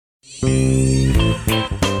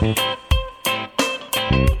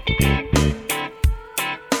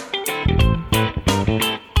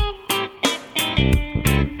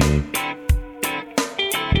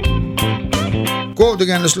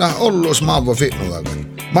kuitenkin ollus maavo fitnuakan.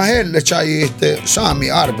 Mä helle chaiitte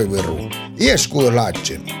saami arpeviru. Ieskuu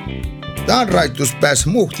laitsin. Tän raittus pääs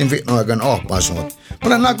muhtin fitnuakan ohpasuut.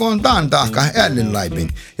 Mä nakoon taan tahka ällin laipin.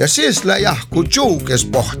 Ja sisllä jahku tjuukes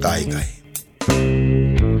pohtaikai.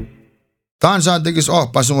 Tansa tekis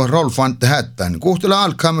ohpasuun Rolf-Antti Hättän. Kuhtela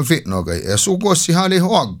alkaamme fitnuakai. Ja sukossi hali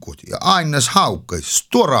hoakkut. Ja aines haukkait.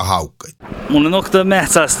 Stora haukkait. Mun on okta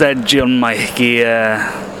mähtsästäjä on maihki.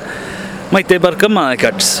 Maitte barka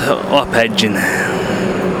maikats ophedgin.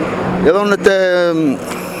 Ja on nyt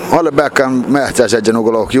Hallebäkan mähtsästäjä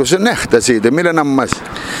nukulohki. Jos se nähtä siitä. Millä nammas?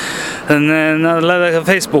 Lähdetään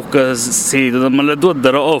Facebook-siidulta, mä olen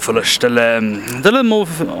tuoddara avförlöst. Tällä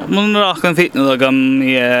mun rahkan fitnudagan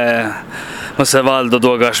mä valdo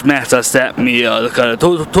tuokas mähtsästäjä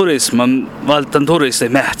turisman valtan turisti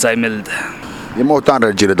mähtsäimiltä. Ja muuta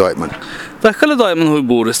anrejille toiman? Tähkällä toiman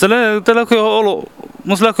huibuudessa. Tällä on ollut,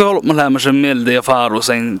 musta läkö ollut mä lämmäsen mieltä ja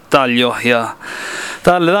faarusein taljo ja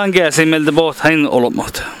tällä on käsin mieltä poht hain ollut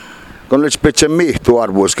muuta. Kun nyt pitää miihtuu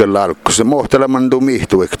arvoiskella alku, se mohteleman tuu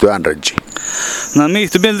miihtuu ektu anreji. No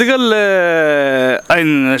miihtuu mieltä kyllä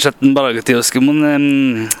aina sätten parakat joski.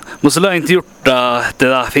 Musta läin juttaa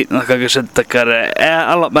tätä fitnakaka sättäkär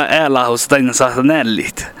mä äälahus taina saada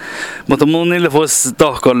nällit. Mutta mun niille vois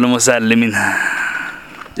tohkolle mun sälli minä.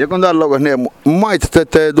 Ja kun tällä on ne mait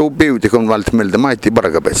että tuu piuti kun valti miltä maitti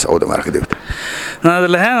parakapessa automarkkatiuta. No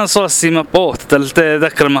tällä hän sossi mä pohti tällä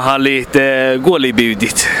täkkär mä halli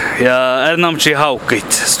guolibiudit ja ernamtsi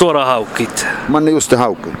haukkit, stora haukkit. Manne just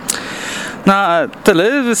haukkit. No tällä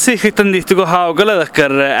sihitan niitä kun haukalla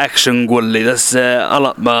täkkär action guoli tässä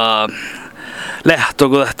alatma lähtö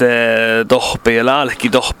kun lähtee tohpi ja alki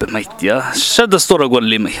tohpi maitti ja sädä stora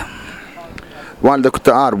guoli mai. Valda kun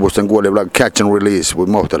tämä arvoisten kuoli catch and release voi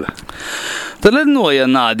mohtella. Tällä nuoja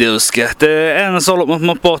naadiuski, että en ollut, mutta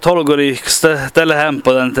mä poht holgoriiksta tällä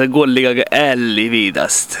hämpöden tällä kuoliga älli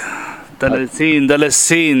viidast. Tällä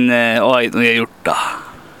siinä aitoja jutta.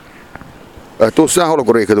 Tuossa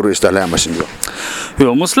holgoriikka turista lämmäsin jo.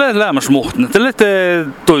 Joo, musta lämmäs muhtna. Tällä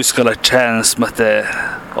tuiskalla chance, mutta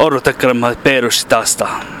odotakkaramma perustaasta.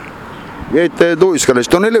 Jäitte tuiskalle.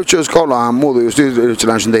 Tuon ilmiössä skolaan muuta just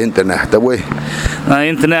yhdyslänsyn internettä voi. No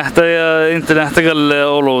internettä kalle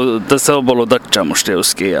ollut tässä on ollut datchamusta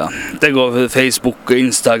joskin ja teko Facebook,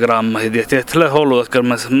 Instagram ja tietyllä ollut että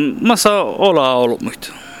mä saa olla ollut muita.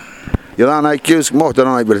 Ja tämä on just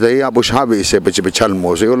mohtana aipirta ei apus havise pitää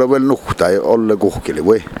chalmoos ei ole vielä nuhta ei ole kuhkeli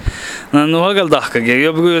voi. No hakal tahkakin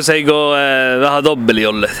jos ei go vähän dobbeli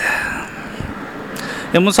olleet.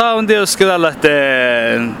 Ja mun saa on tietysti tällä että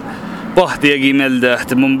pohtiakin mieltä,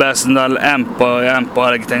 että mun pääsen täällä ämpää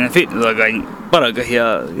ainakin fitnessagain parakas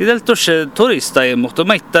ja itseltä tuossa turistai, mutta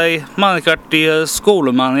meittai maankartti ja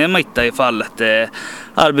skoulumaan ja meittai fallet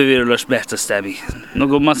arbevirullas mähtästämi. No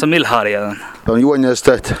kun massa milharjan. On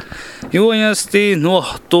juonjastat. Juonjasti,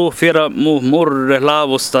 nuohtu, fira murre,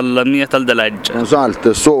 laavustalla, mietalda lädjä. On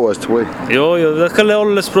salta, suost voi. Joo, det kalle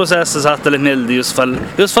olles prosessa saattele mieltä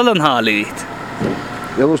just fallan haaliit.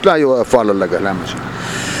 Ja musta läjua fallallakaan lämmössä.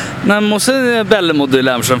 No musta bälle modi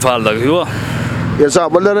lämsen falla jo. Ja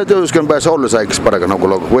saa väl det uskan päässä olla saiks parakan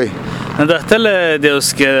nokolog voi. No tällä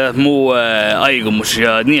tietysti muu aikomus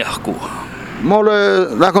ja niehku. Mulle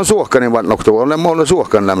läkon suokkani vaan nokto, olen mulle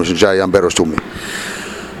suokkan lämmösen jäjän perustumi.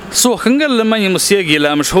 Suokkan kyllä meni mus jägi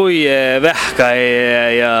lämmös hoi vähkä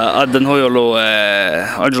ja adden hoi ollut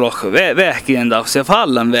ajloh vähkien davs ja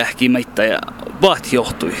fallan vähki meitä ja vaat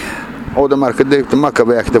johtui. Automarkka det makka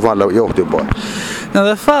vähkte falla johtui på. No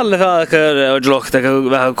det faller vähkar ajloh det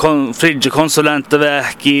vähän fridge konsulenter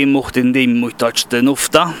vähki muhtin dimmuitachte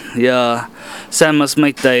nufta ja sammas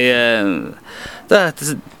meitä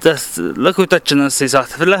tässä lakutachana siis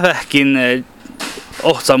att vähkin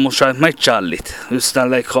ohtsamussa meitchallit just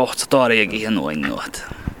tällä kohta taariakin nuinnuat.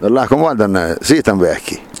 No lähkon valdan siitä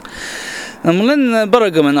vähki. No mulla on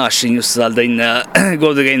paragmen ashin just täältä inne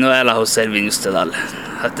godegein och älahusservin just tällä.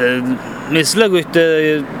 Att mislagut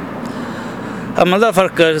amma där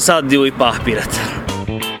farkar sadio i papiret.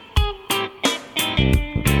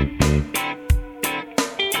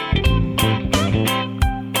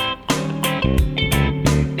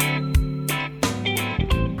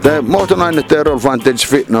 Det måste nog inte Rolf-Antti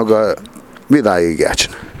fit några vidare i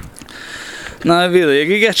gärchen. Nej, vidare. Jag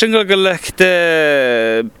gick inte läkt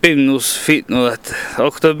Bimnus fitnot.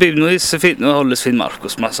 Och då Bimnus fitnot hålles fin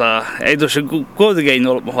Markus. Massa ei då så god grej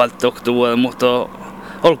noll på halt och då mot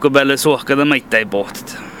olkobelle suokka det meitä ei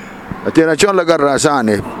pohtit. Tiedän jolla garraa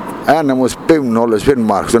saani. Ääne mus Bimnut hålles fin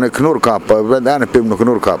Markus. Ne knurkaappa, ääne Bimnut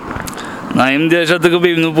knurkaappa. Nej, men det är att det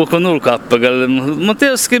går nu på konulkappagal. Mutta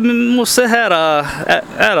joskin musta herra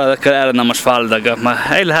är när man faldaga. Men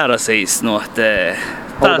hela herra sägs nog att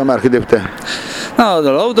Automerkki det. No, det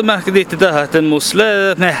automerkki dit tähän, että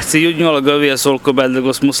musle nähsi junjolga vielä solkobelta,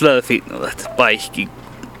 koska musle fitnodat paikki.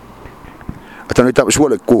 Että nyt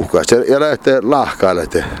suolle kuuhkaa. Ja lähtee lahkaalle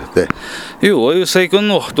te. Joo, jos ei kun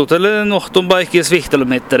nohtut, eli nohtun paikkias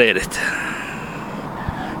vihtelymetreidit.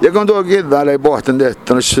 Ja kun tuo kirjaalle ei pohtin,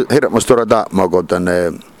 että on hirveän stora taamako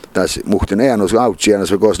tänne tässä muhtin äänos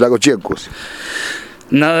autsianassa, koska läkö tjekkuus.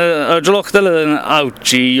 No, jolloin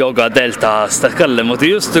autsi joka deltaasta kalle, mutta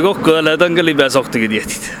just kokko eller tanka libä soktikin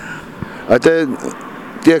dietit. Että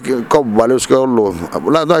tiedä kovalla usko ollut.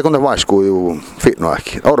 Lähdetään kun ne vaskuu ju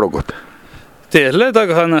fitnoakin. Orrokot. Tiedä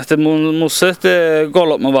takahan että musta että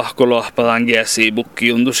kolma vahkolahpalan gäsi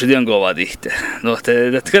bukki on dusi den kova dihte. No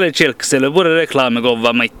että kalle chelkselle vore reklame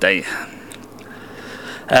kova mittai.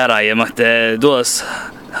 Äraja mutta tuos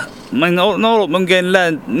men no mun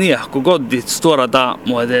län niahku godit stora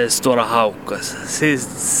daamo det stora haukas.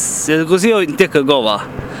 Se così ho inteka kova.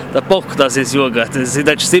 Ta pokta siis juoga että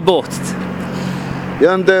sitä si boht.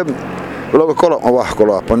 Ja ante logo kolma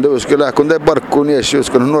vahkolahpan. Duus kyllä kun te parkkuun nies just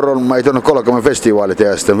kun nuoron mä ei tuonne kolkaman festivaalit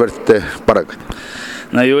ja verte parakat.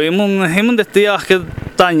 No joo, ei mun tehty jahke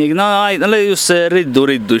tanjik. No aina just se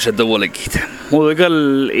riddu sieltä vuolikit. Mulla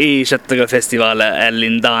kall ei sieltä festivaale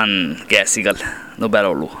Ellindan käsikal. No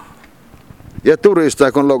perolu. Ja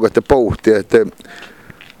turista kun logotte pohti että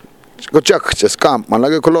kun jakses kampman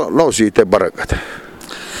lagi kun lousi te parakat.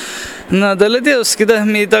 No tällä tietysti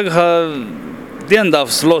mitä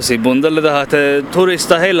tiendavs losi bundelle tähän että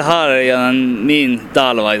turista heillä harjan niin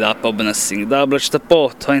talvaita appabenassing. Dabblasta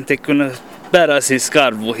poht har inte kunnat bära sig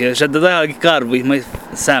skarvu ja så det där karvu med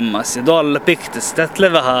sammas ja då piktes det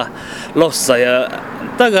leväha lossa ja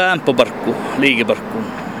taga ampo barku liigebarku.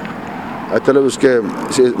 Että löyske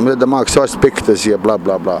mitä maksaa piktes ja bla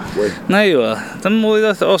bla bla. No joo, tämän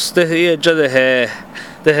muita oste ja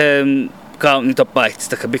det kaunit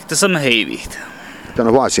oppaitista piktes on heivit.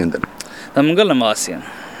 Tänä vaasienten. Tämä on kyllä vaasien.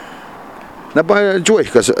 Näpä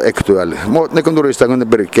juihkas ektuelle. Ne kun turista kun ne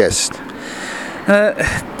berikest.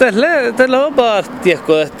 Tällä on bara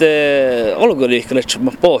tiekko että olgoliikkeelle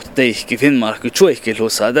mä pohtiikki Finnmark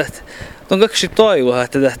juihkilussa että on kaksi toivoa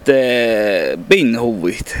että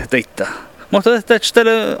binhuvit teitä. Mutta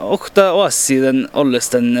tällä okta oasiden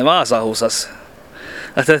ollisten Vasahusas.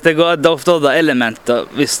 Että går att ofta elementa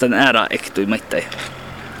visst den ära ektui mittai.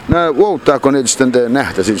 Nää vuottaako niitä sitten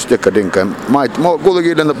nähtä siis tekkadinka. Mä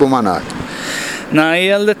kuitenkin lennä på manaa.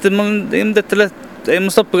 Nej, ei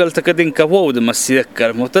musta oppikalta kadinka vuodemassa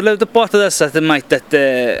jäkkär, mutta löytä pohta tässä, että maitte, että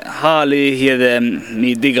haali hiede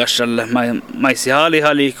mi digashalle, maisi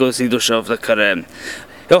haaliiko sidussa oftakare.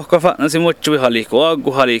 Johka fatnasi muutui haaliiko,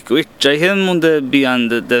 aggu haaliiko, itse ihan munde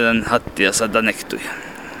biande den hattia sada nektui.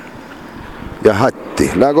 Ja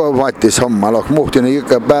hatti. Läkö vattis hommalla, muhtin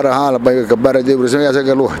ikka bära halpa, ikka bära tiurisen ja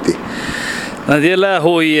sekä luhti. No tiellä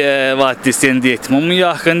hui vaattisien diet. Mun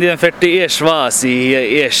jahkan tien ferti vaasi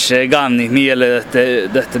ja ganni miele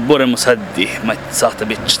että boremus haddi mat saata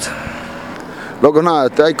bitcht. Logona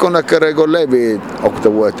että ei konnakkare go levi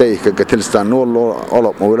oktavu teikkä tilstaan nollo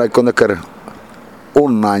olomu ei konnakkare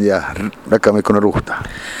unnan ja näkämikon ruhta.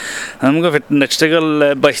 Mun ka ferti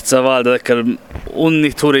nästegal baitsa valda että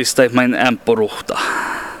unni turista mein ampo ruhta.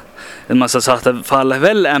 En massa saata falla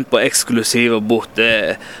väl ampo exklusiva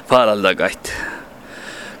buhte faraldagait.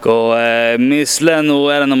 Ko mislenu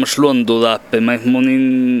era na maslundu dappe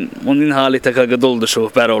monin halita kaga doldusu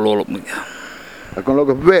perololmuja. Kun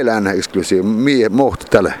logo velän eksklusiiv mie mohti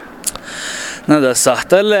tälle. No da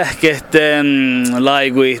sahtalle kehte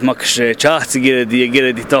laigui maks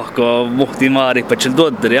chahtsigiredi tohko muhti maari pachel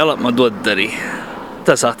doddari alapma doddari.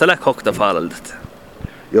 Ta sahtalle hokta faraldat.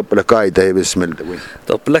 Joppele kaide ei vismeltä või?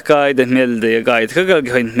 Toppele kaide melde ja kaide kagalgi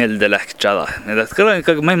hoin melde lähtjala. Need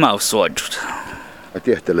kaga mai maus suodjut.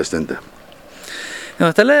 Tiehtele stäntä.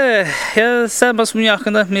 Ja tälle ja samas mun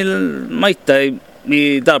jahkanda mil maittai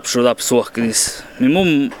mi darpsudap suoknis. Mi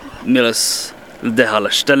mum miles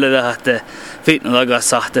dehalas tälle tähte fitnadaga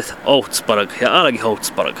sahtet outsparag ja alagi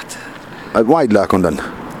outsparagt. Ai vaidlaakondan.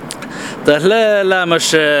 Tälle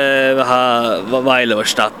lämmäs vähän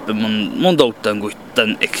vailevastappi mun douttan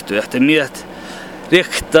kuittan ekty että miet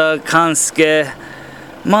rikta kanske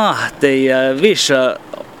mahte ja vissa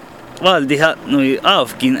valdi nui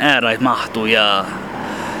avkin äärai mahtu ja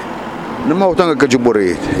No muutan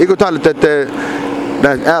kajuburi. Iku tallet että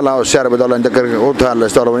äällä on särvet olen takar uthalla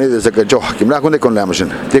stolevan idessä ka johkim. Lä kun tekon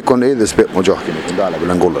lämmäsen. Tekon idessä pe mo johkim kun täällä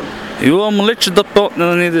kyllä kuulla. Joo, mun litsi tappo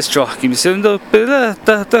niides johki. Se on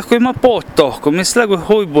ta kui ma potto, kun mistä kun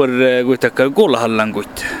hoibor kuitenkaan kullahallan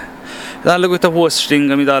kuit. Tällä kuita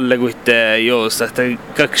vuostinga mitä alle kuite jos että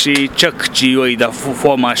kaksi chakchi joida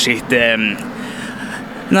formasit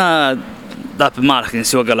na tappe markin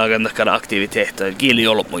suogalagan takara aktiviteetter kieli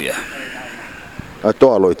olmuja.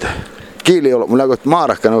 Tuoluita. Kiili on mulla kot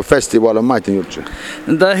maarakkan festivaalin maitin juttu.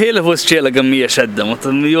 Da hela vuos chelaga mia shadda, mutta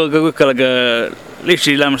joka kukkalaga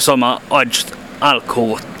litsi lämmä sama adjust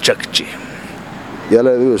alkohol chakchi. Ja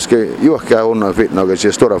löydäske juokkaa unnan fitnoga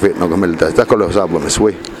siis stora fitnoga miltä. Takolle saapumis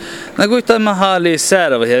voi. Na kuita mä haali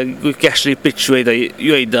särva ja käsri pitchuida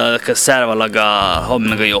joida ka särvalaga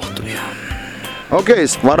hommaga johtui. Okei,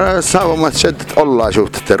 vara saavumat set ollaan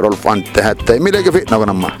suhteen Rolf Antte hättä. Milläkö fitnoga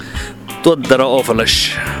namma? Tuoddara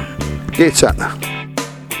ofalash. Kiitos.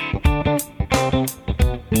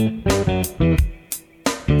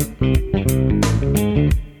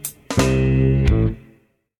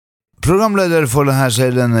 Programledare för den här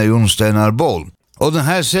serien är Jon Steinar Boll. Och den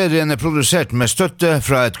här serien är producerad med stötte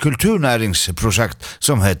från ett kulturnäringsprojekt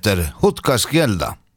som heter Hutkas Gelda.